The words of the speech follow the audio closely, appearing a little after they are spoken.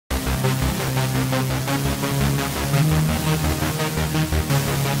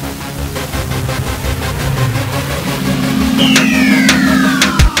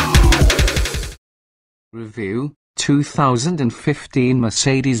Review, 2015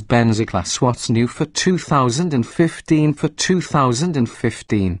 Mercedes-Benz E-Class. What's new for 2015? For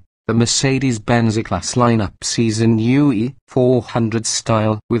 2015, the Mercedes-Benz E-Class lineup sees a new E400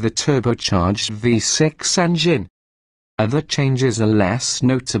 style with a turbocharged V6 engine. Other changes are less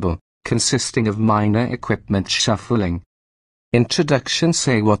notable, consisting of minor equipment shuffling. Introduction.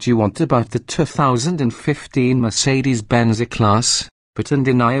 Say what you want about the 2015 Mercedes-Benz E-Class, but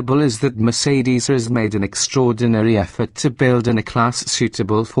undeniable is that Mercedes has made an extraordinary effort to build an E-Class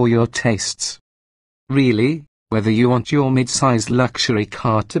suitable for your tastes. Really, whether you want your mid-sized luxury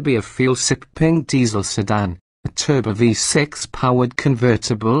car to be a fuel-sipping diesel sedan, a turbo V6-powered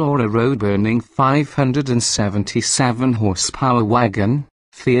convertible, or a road-burning 577 horsepower wagon,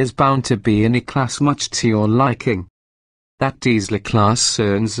 there's bound to be an E-Class much to your liking. That diesel E-Class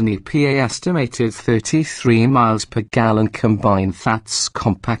earns an EPA estimated 33 miles per gallon combined. That's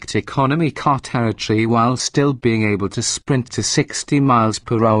compact economy car territory, while still being able to sprint to 60 miles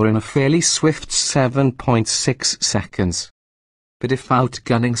per hour in a fairly swift 7.6 seconds. But if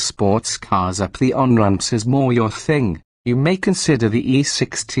outgunning sports cars up the on-ramps is more your thing, you may consider the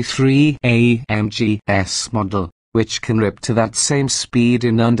E63 AMG S model, which can rip to that same speed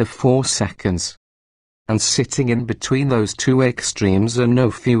in under 4 seconds. And sitting in between those two extremes are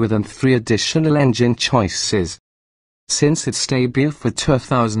no fewer than 3 additional engine choices. Since its debut for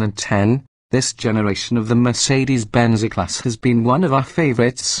 2010, this generation of the Mercedes-Benz E-Class has been one of our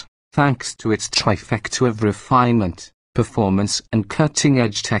favorites, thanks to its trifecta of refinement, performance and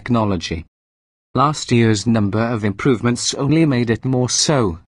cutting-edge technology. Last year's number of improvements only made it more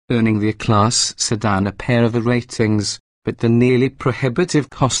so, earning the E-Class sedan a pair of A ratings, but the nearly prohibitive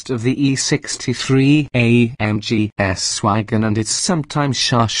cost of the E63 AMG S wagon and its sometimes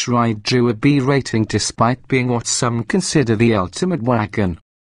harsh ride drew a B rating despite being what some consider the ultimate wagon.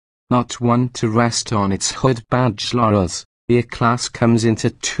 Not one to rest on its hood badge laurels, the E-Class comes into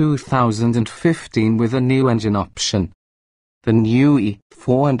 2015 with a new engine option. The new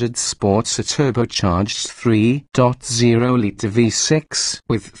E400 sports a turbocharged 3.0-litre V6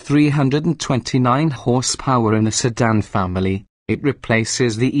 with 329 horsepower in a sedan family. It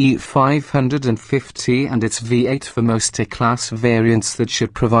replaces the E550 and its V8 for most E-Class variants that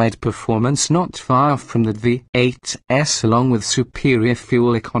should provide performance not far from the V8S along with superior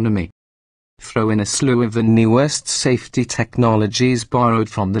fuel economy. Throw in a slew of the newest safety technologies borrowed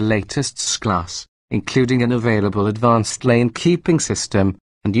from the latest S-Class, including an available advanced lane keeping system,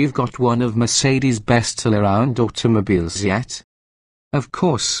 and you've got one of Mercedes' best all-around automobiles yet. Of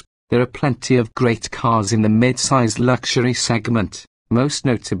course, there are plenty of great cars in the mid-sized luxury segment, most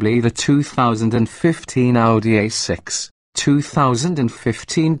notably the 2015 Audi A6,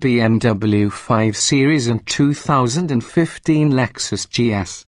 2015 BMW 5 Series and 2015 Lexus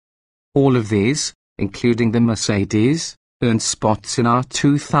GS. All of these, including the Mercedes, earned spots in our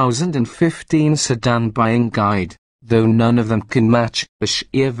 2015 sedan buying guide, though none of them can match the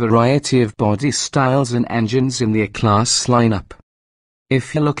sheer variety of body styles and engines in the E-Class lineup.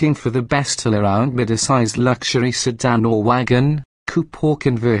 If you're looking for the best all-around mid-sized luxury sedan or wagon, coupe or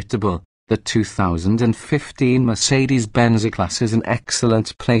convertible, the 2015 Mercedes-Benz E-Class is an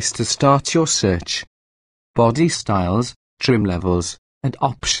excellent place to start your search. Body styles, trim levels, and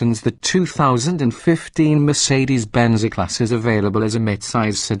options. The 2015 Mercedes-Benz E-Class is available as a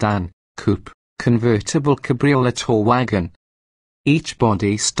mid-size sedan, coupe, convertible, cabriolet or wagon. Each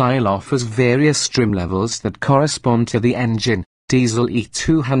body style offers various trim levels that correspond to the engine: diesel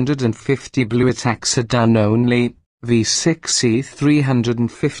E250 Blue Attack sedan only, V6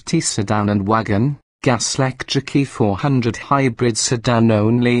 E350 sedan and wagon, gas electric E400 hybrid sedan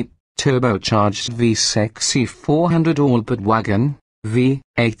only, turbocharged V6 E400 all but wagon,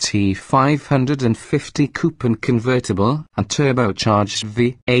 V8 550 coupe and convertible, and turbocharged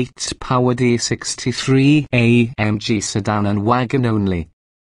V8 powered E63 AMG sedan and wagon only.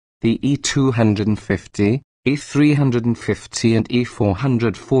 The E250, E350 and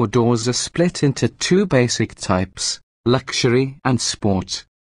E400 four doors are split into 2 basic types, luxury and sport.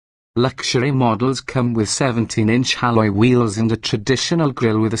 Luxury models come with 17-inch alloy wheels and a traditional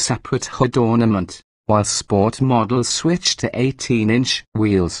grille with a separate hood ornament, while sport models switch to 18-inch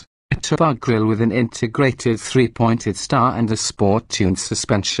wheels, a turbo grille with an integrated 3-pointed star and a sport-tuned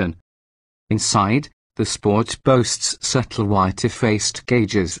suspension. Inside, the Sport boasts subtle white-effaced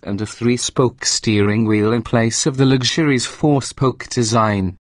gauges and a 3-spoke steering wheel in place of the luxury's 4-spoke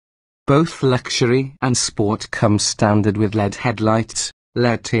design. Both luxury and sport come standard with LED headlights,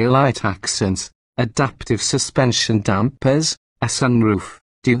 LED taillight accents, adaptive suspension dampers, a sunroof,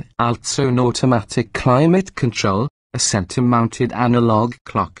 dual-zone automatic climate control, a center-mounted analog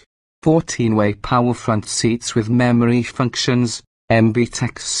clock, 14-way power front seats with memory functions,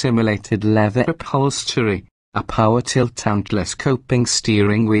 MBTEX simulated leather upholstery, a power tilt and telescoping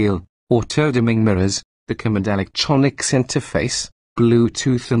steering wheel, auto-dimming mirrors, the command electronics interface,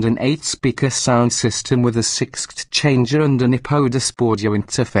 Bluetooth and an 8-speaker sound system with a 6th changer and an iPodus audio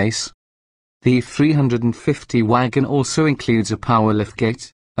interface. The 350 wagon also includes a power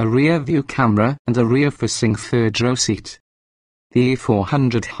liftgate, a rear-view camera and a rear-facing third-row seat. The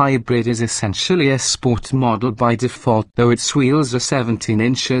E400 Hybrid is essentially a sport model by default, though its wheels are 17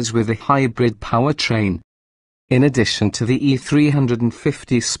 inches with a hybrid powertrain. In addition to the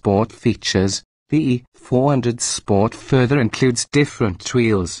E350 Sport features, the E400 Sport further includes different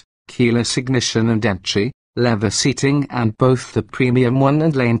wheels, keyless ignition and entry, leather seating and both the Premium 1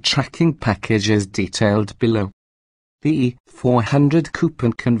 and lane tracking packages detailed below. The E400 Coupe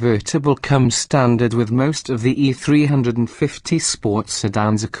and Convertible comes standard with most of the E350 Sport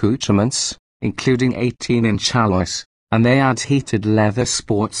sedan's accoutrements, including 18-inch alloys, and they add heated leather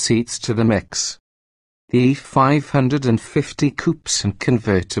sport seats to the mix. The E550 Coupes and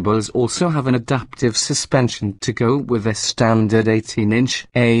Convertibles also have an adaptive suspension to go with their standard 18-inch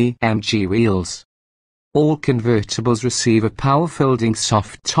AMG wheels. All convertibles receive a power-folding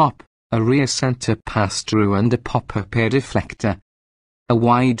soft top, a rear center pass-through and a pop-up air deflector. A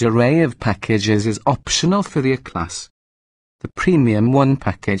wide array of packages is optional for the E-Classe. The Premium 1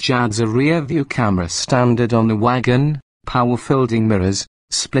 package adds a rear-view camera standard on the wagon, power-folding mirrors,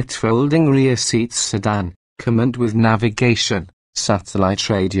 split-folding rear seats sedan, command with navigation, satellite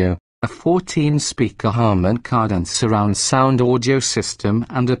radio, a 14-speaker Harman Kardon and surround sound audio system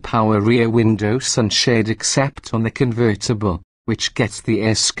and a power rear window sunshade except on the convertible, which gets the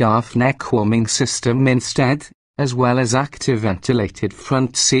air scarf neck warming system instead, as well as active ventilated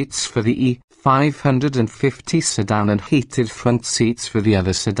front seats for the E550 sedan and heated front seats for the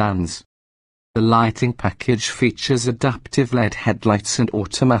other sedans. The lighting package features adaptive LED headlights and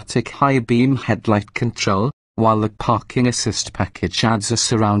automatic high-beam headlight control, while the parking assist package adds a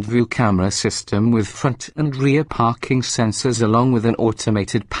surround view camera system with front and rear parking sensors along with an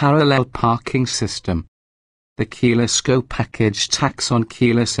automated parallel parking system. The keyless go package tacks on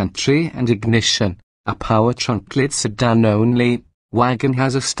keyless entry and ignition, a power trunk lid sedan only. Wagon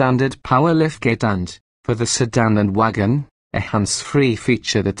has a standard power liftgate and, for the sedan and wagon, a hands-free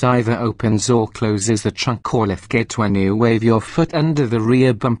feature that either opens or closes the trunk or liftgate when you wave your foot under the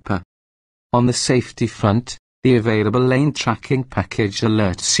rear bumper. On the safety front, the available lane tracking package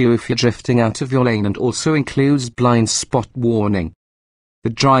alerts you if you're drifting out of your lane and also includes blind spot warning. The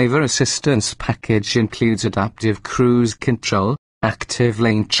driver assistance package includes adaptive cruise control, active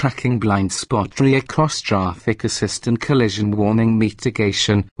lane tracking, blind spot rear cross traffic assist and collision warning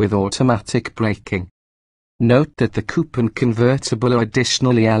mitigation with automatic braking. Note that the Coupe and Convertible are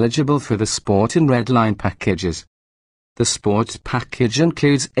additionally eligible for the Sport and Redline packages. The Sport package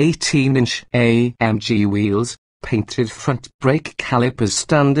includes 18-inch AMG wheels, painted front brake calipers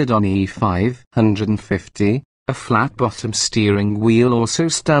standard on E550, a flat-bottom steering wheel also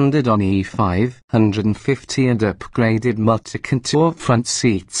standard on E550 and upgraded multi-contour front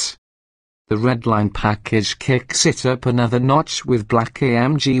seats. The Redline package kicks it up another notch with black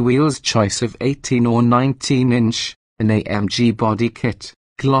AMG wheels, choice of 18 or 19-inch, an AMG body kit,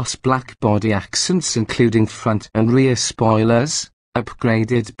 gloss black body accents including front and rear spoilers,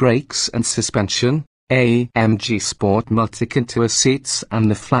 upgraded brakes and suspension, AMG Sport multi-contour seats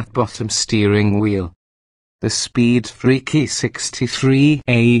and the flat-bottom steering wheel. The Speed Freak E63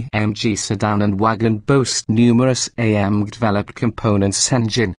 AMG sedan and wagon boast numerous AM-developed components: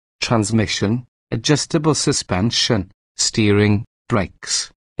 engine, transmission, adjustable suspension, steering,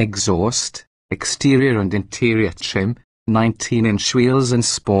 brakes, exhaust, exterior and interior trim, 19-inch wheels and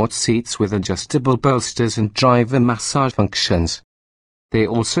sport seats with adjustable bolsters and driver massage functions. They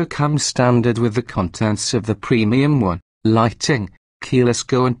also come standard with the contents of the Premium 1, lighting, keyless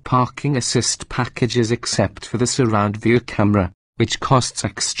go and parking assist packages except for the surround view camera, which costs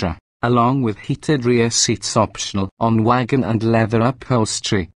extra, along with heated rear seats optional on wagon and leather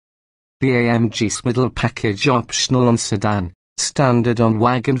upholstery. The AMG middle package optional on sedan, standard on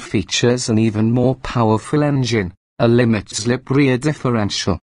wagon features an even more powerful engine, a limit-slip rear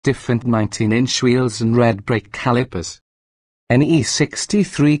differential, different 19-inch wheels and red brake calipers. An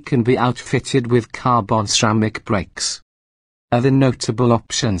E63 can be outfitted with carbon ceramic brakes. Other notable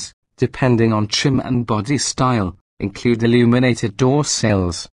options, depending on trim and body style, include illuminated door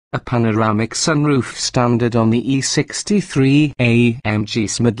sills, a panoramic sunroof standard on the E63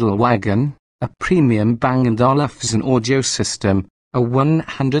 AMG's middle wagon, a premium Bang & Olufsen audio system, a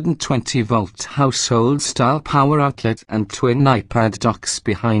 120-volt household-style power outlet and twin iPad docks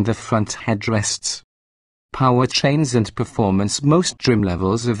behind the front headrests. Powertrains and performance. Most trim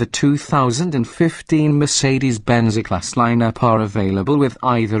levels of the 2015 Mercedes-Benz E-Class lineup are available with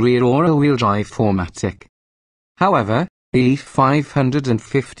either rear or all-wheel drive 4MATIC. However, the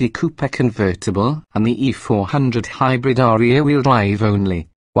E550 Coupe convertible and the E400 hybrid are rear-wheel drive only,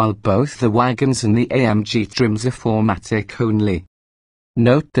 while both the wagons and the AMG trims are 4MATIC only.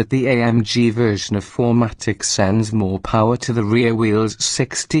 Note that the AMG version of 4MATIC sends more power to the rear wheels,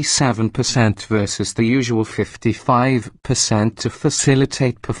 67% versus the usual 55%, to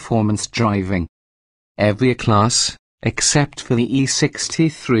facilitate performance driving. Every E-Class, except for the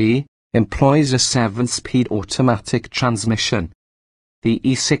E63, employs a 7-speed automatic transmission. The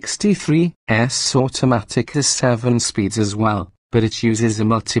E63's automatic has 7 speeds as well, but it uses a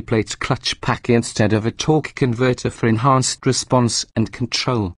multiplate clutch pack instead of a torque converter for enhanced response and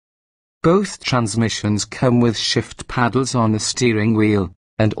control. Both transmissions come with shift paddles on the steering wheel,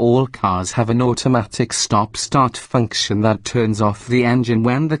 and all cars have an automatic stop-start function that turns off the engine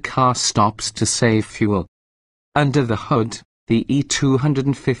when the car stops to save fuel. Under the hood, the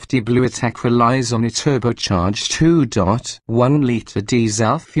E250 BlueTech relies on a turbocharged 2.1-litre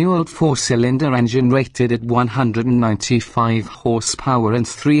diesel-fueled 4-cylinder engine rated at 195 horsepower and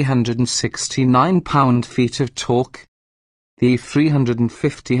 369 pound-feet of torque. The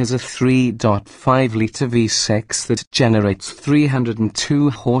E350 has a 3.5-litre V6 that generates 302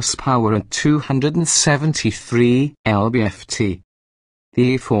 horsepower and 273 lb-ft.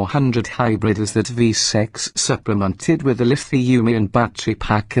 The E400 hybrid is that V6 supplemented with a lithium-ion battery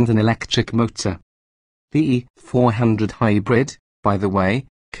pack and an electric motor. The E400 hybrid, by the way,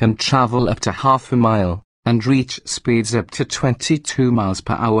 can travel up to half a mile, and reach speeds up to 22 miles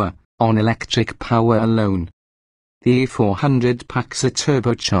per hour, on electric power alone. The E400 packs a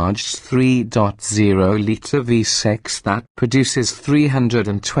turbocharged 3.0-litre V6 that produces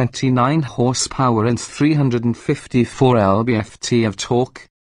 329 horsepower and 354 lb-ft of torque.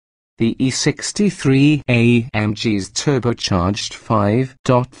 The E63 AMG's turbocharged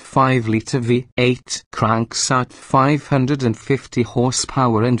 5.5-litre V8 cranks out 550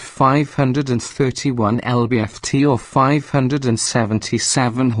 horsepower and 531 lb-ft, or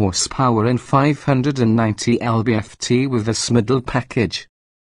 577 horsepower and 590 lb-ft with the SMIDL package.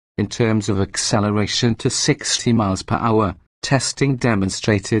 In terms of acceleration to 60 miles per hour, testing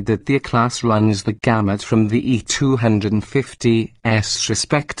demonstrated that the E-Class runs the gamut from the E250's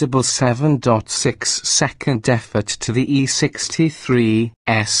respectable 7.6-second effort to the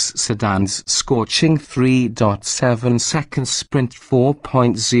E63's sedan's scorching 3.7-second sprint.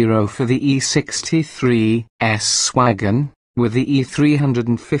 4.0 for the E63's wagon, with the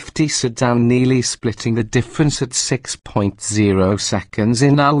E350 sedan nearly splitting the difference at 6.0 seconds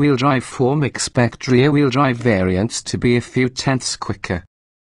in all-wheel drive form. Expect rear-wheel drive variants to be a few tenths quicker.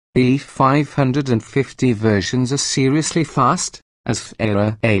 The E550 versions are seriously fast, as they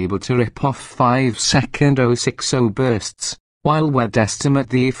are able to rip off 5-second 060 bursts, while we'd estimate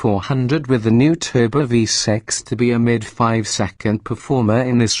the E400 with the new turbo V6 to be a mid-5-second performer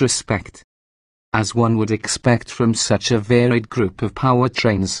in this respect. As one would expect from such a varied group of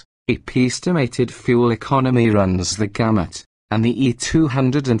powertrains, EP-estimated fuel economy runs the gamut, and the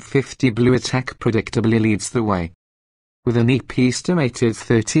E250 BlueTech predictably leads the way. With an EP-estimated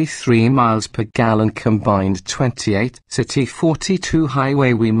 33 miles per gallon combined 28 city 42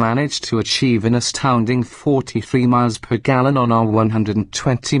 highway, we managed to achieve an astounding 43 miles per gallon on our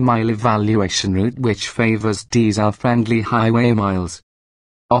 120-mile evaluation route, which favors diesel-friendly highway miles.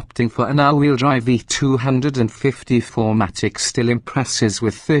 Opting for an all-wheel drive E250 4MATIC still impresses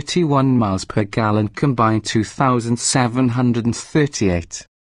with 31 miles per gallon combined 2,738.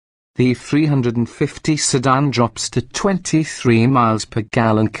 The 350 sedan drops to 23 miles per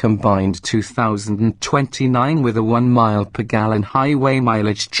gallon combined 2,029 with a 1 mile per gallon highway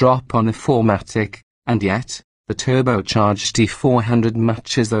mileage drop on a 4MATIC, and yet, the turbocharged E400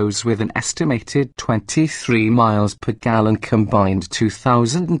 matches those with an estimated 23 miles per gallon combined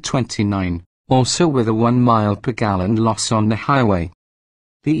 2,029, also with a 1 mile per gallon loss on the highway.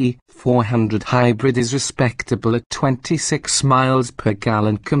 The E400 hybrid is respectable at 26 miles per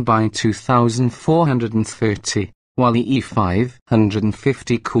gallon combined 2,430, while the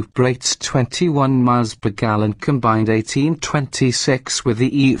E550 coupe rates 21 miles per gallon combined 1826, with the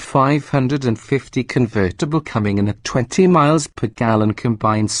E550 convertible coming in at 20 miles per gallon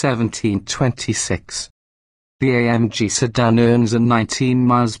combined 1726. The AMG sedan earns a 19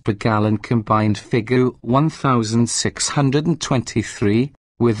 miles per gallon combined figure 1623,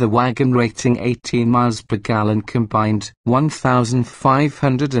 with the wagon rating 18 miles per gallon combined,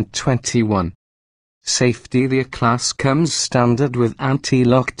 1,521. Safety: the E-Class comes standard with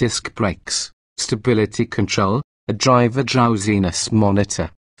anti-lock disc brakes, stability control, a driver drowsiness monitor,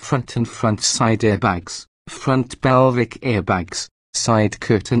 front and side airbags, front pelvic airbags, side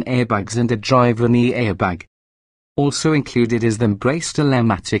curtain airbags and a driver knee airbag. Also included is the embraced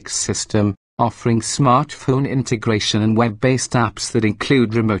telematics system, offering smartphone integration and web-based apps that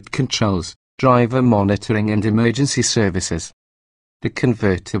include remote controls, driver monitoring and emergency services. The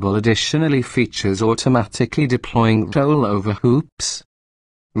convertible additionally features automatically deploying rollover hoops.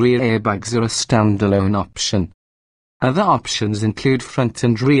 Rear airbags are a standalone option. Other options include front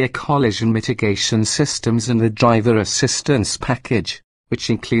and rear collision mitigation systems and the driver assistance package,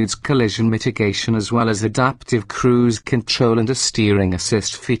 which includes collision mitigation as well as adaptive cruise control and a steering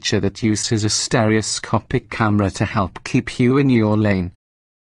assist feature that uses a stereoscopic camera to help keep you in your lane.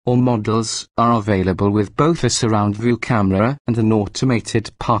 All models are available with both a surround view camera and an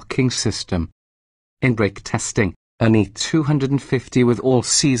automated parking system. In brake testing, an E250 with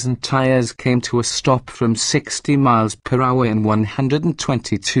all-season tires came to a stop from 60 miles per hour in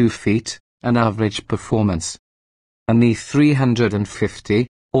 122 feet, an average performance. An E350,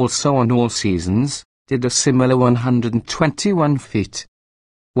 also on all seasons, did a similar 121 feet.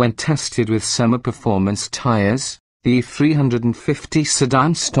 When tested with summer performance tires, the E350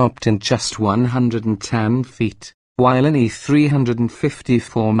 sedan stopped in just 110 feet, while an E350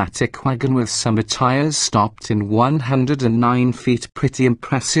 4MATIC wagon with summer tires stopped in 109 feet. Pretty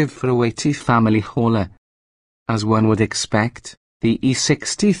impressive for a weighty family hauler. As one would expect, the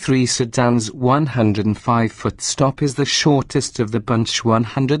E63 sedan's 105-foot stop is the shortest of the bunch,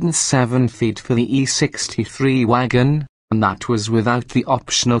 107 feet for the E63 wagon, and that was without the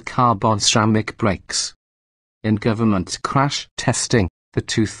optional carbon ceramic brakes. In government crash testing, the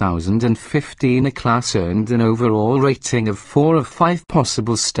 2015 E-Class earned an overall rating of 4 of 5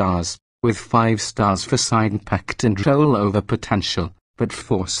 possible stars, with 5 stars for side impact and rollover potential, but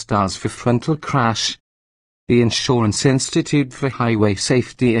 4 stars for frontal crash. The Insurance Institute for Highway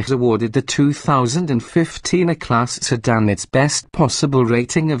Safety has awarded the 2015 E-Class sedan its best possible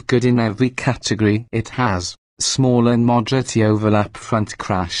rating of good in every category. It has small and moderate overlap front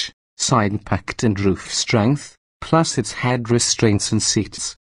crash, side impact and roof strength, plus its head restraints and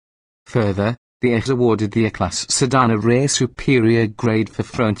seats. Further, it has awarded the E-Class sedan a rare superior grade for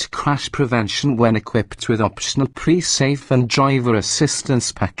front crash prevention when equipped with optional pre-safe and driver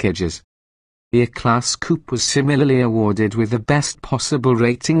assistance packages. The E-Class Coupe was similarly awarded with the best possible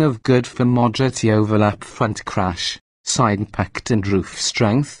rating of good for moderate overlap front crash, side impact and roof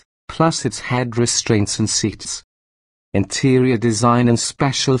strength, plus its head restraints and seats. Interior design and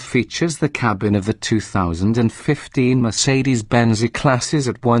special features. The cabin of the 2015 Mercedes-Benz E-Class is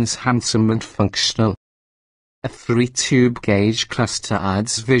at once handsome and functional. A 3-tube gauge cluster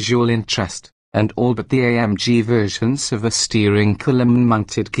adds visual interest, and all but the AMG versions have a steering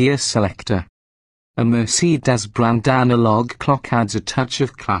column-mounted gear selector. A Mercedes brand analog clock adds a touch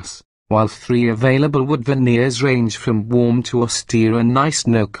of class, while 3 available wood veneers range from warm to austere, a nice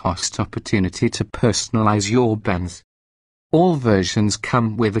no-cost opportunity to personalize your Benz. All versions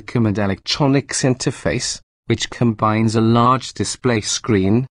come with a command electronics interface, which combines a large display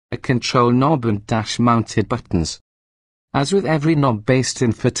screen, a control knob and dash-mounted buttons. As with every knob-based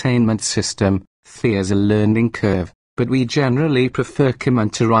infotainment system, there's a learning curve, but we generally prefer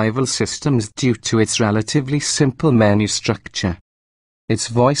command to rival systems due to its relatively simple menu structure. Its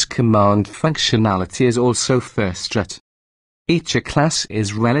voice command functionality is also first-rate. Each E-Class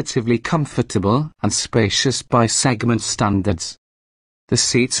is relatively comfortable and spacious by segment standards. The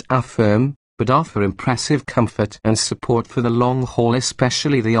seats are firm, but offer impressive comfort and support for the long haul,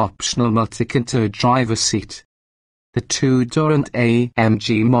 especially the optional multi-contour driver seat. The 2-door and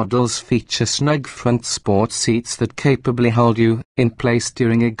AMG models feature snug front sport seats that capably hold you in place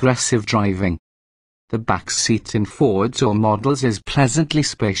during aggressive driving. The back seat in 4-door models is pleasantly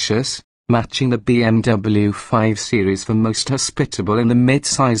spacious, matching the BMW 5 Series for most hospitable in the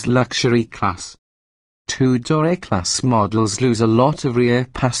mid-sized luxury class. 2-door E-Class models lose a lot of rear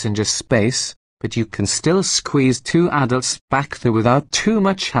passenger space, but you can still squeeze 2 adults back there without too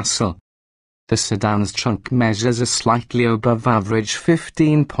much hassle. The sedan's trunk measures a slightly above average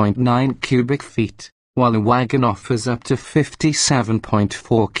 15.9 cubic feet, while the wagon offers up to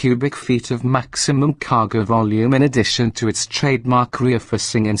 57.4 cubic feet of maximum cargo volume in addition to its trademark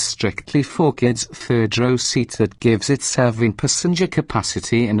rear-facing and strictly for kids third-row seat that gives it 7 passenger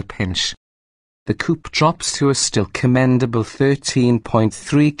capacity in a pinch. The coupe drops to a still commendable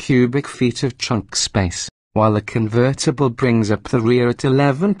 13.3 cubic feet of trunk space, while the convertible brings up the rear at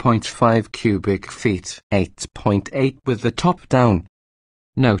 11.5 cubic feet, 8.8 with the top down.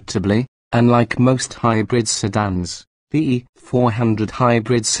 Notably, unlike most hybrid sedans, the E400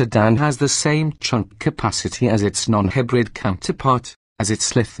 hybrid sedan has the same trunk capacity as its non-hybrid counterpart, as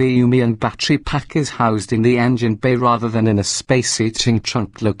its lithium-ion battery pack is housed in the engine bay rather than in a space-eating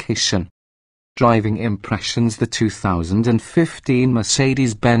trunk location. Driving impressions. The 2015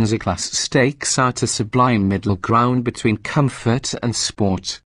 Mercedes-Benz E-Class stakes out a sublime middle ground between comfort and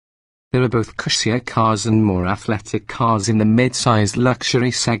sport. There are both cushier cars and more athletic cars in the mid-sized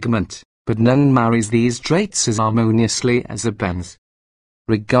luxury segment, but none marries these traits as harmoniously as a Benz.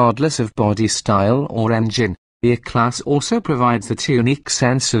 Regardless of body style or engine, the E-Class also provides that unique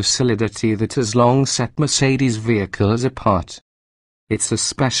sense of solidity that has long set Mercedes vehicles apart. It's a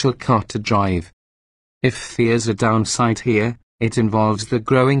special car to drive. If there's a downside here, it involves the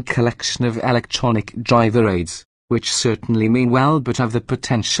growing collection of electronic driver aids, which certainly mean well but have the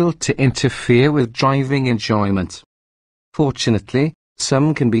potential to interfere with driving enjoyment. Fortunately,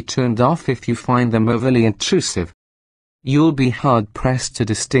 some can be turned off if you find them overly intrusive. You'll be hard-pressed to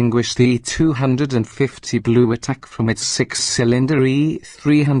distinguish the E250 Blue Attack from its six-cylinder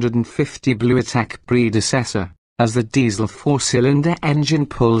E350 Blue Attack predecessor, as the diesel four-cylinder engine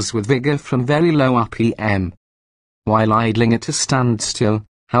pulls with vigor from very low RPM. While idling at a standstill,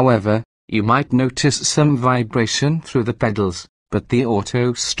 however, you might notice some vibration through the pedals, but the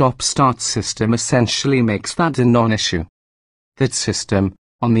auto stop-start system essentially makes that a non-issue. That system,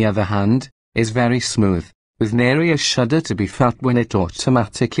 on the other hand, is very smooth, with nary a shudder to be felt when it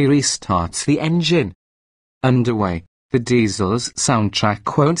automatically restarts the engine. Underway, the diesel's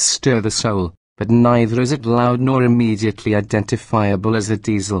soundtrack won't stir the soul, but neither is it loud nor immediately identifiable as a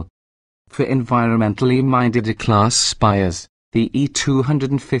diesel. For environmentally minded E-Class buyers, the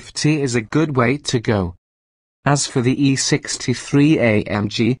E250 is a good way to go. As for the E63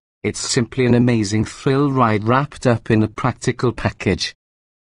 AMG, it's simply an amazing thrill ride wrapped up in a practical package.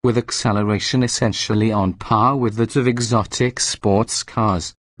 With acceleration essentially on par with that of exotic sports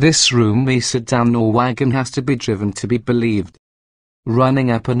cars, this roomy sedan or wagon has to be driven to be believed. Running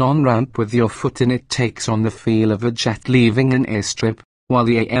up an on-ramp with your foot in it takes on the feel of a jet leaving an airstrip, while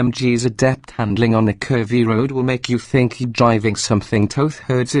the AMG's adept handling on a curvy road will make you think you're driving something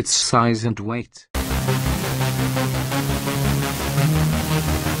 2/3 its size and weight.